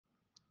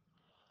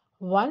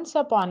Once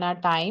upon a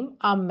time,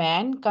 a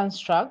man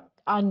constructed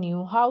a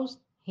new house.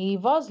 He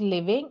was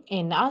living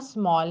in a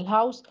small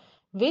house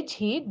which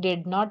he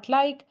did not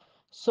like.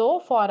 So,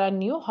 for a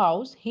new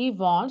house, he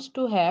wants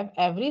to have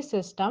every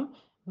system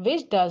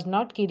which does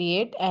not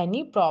create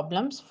any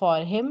problems for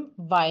him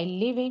while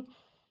living.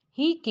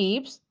 He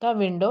keeps the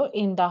window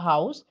in the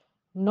house.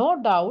 No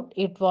doubt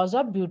it was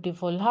a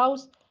beautiful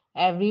house.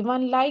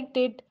 Everyone liked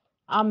it.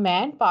 A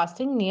man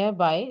passing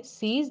nearby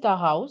sees the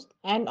house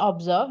and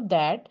observes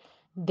that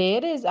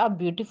there is a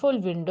beautiful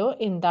window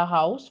in the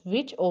house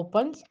which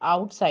opens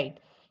outside.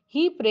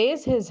 He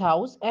praises his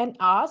house and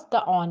asks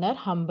the owner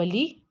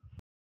humbly,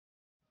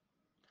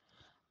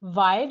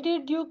 "Why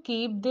did you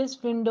keep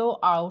this window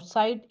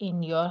outside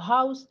in your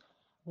house?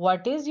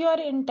 What is your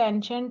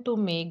intention to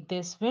make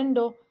this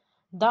window?"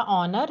 The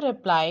owner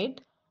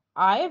replied,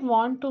 "I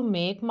want to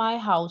make my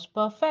house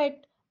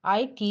perfect.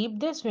 I keep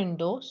this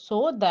window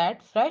so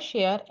that fresh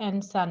air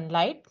and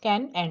sunlight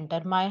can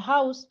enter my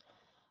house."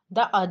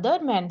 The other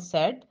man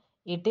said,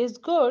 "It is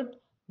good,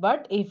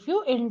 but if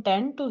you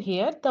intend to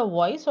hear the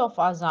voice of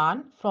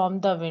Azan from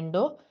the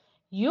window,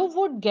 you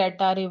would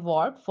get a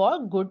reward for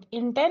good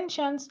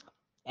intentions,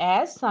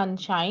 as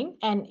sunshine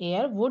and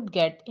air would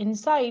get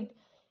inside.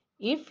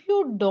 If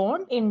you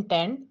don't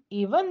intend,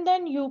 even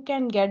then you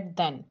can get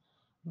them.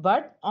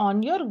 But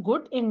on your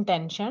good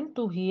intention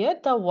to hear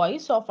the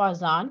voice of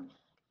Azan,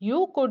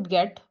 you could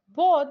get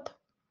both.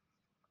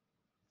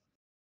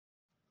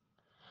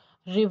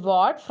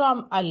 Reward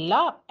from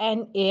Allah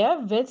and air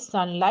with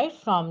sunlight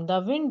from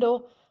the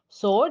window."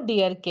 So,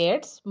 dear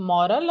kids,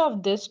 moral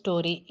of this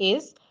story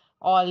is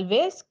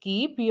always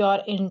keep your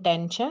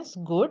intentions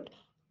good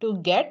to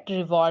get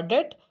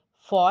rewarded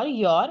for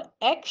your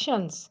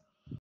actions.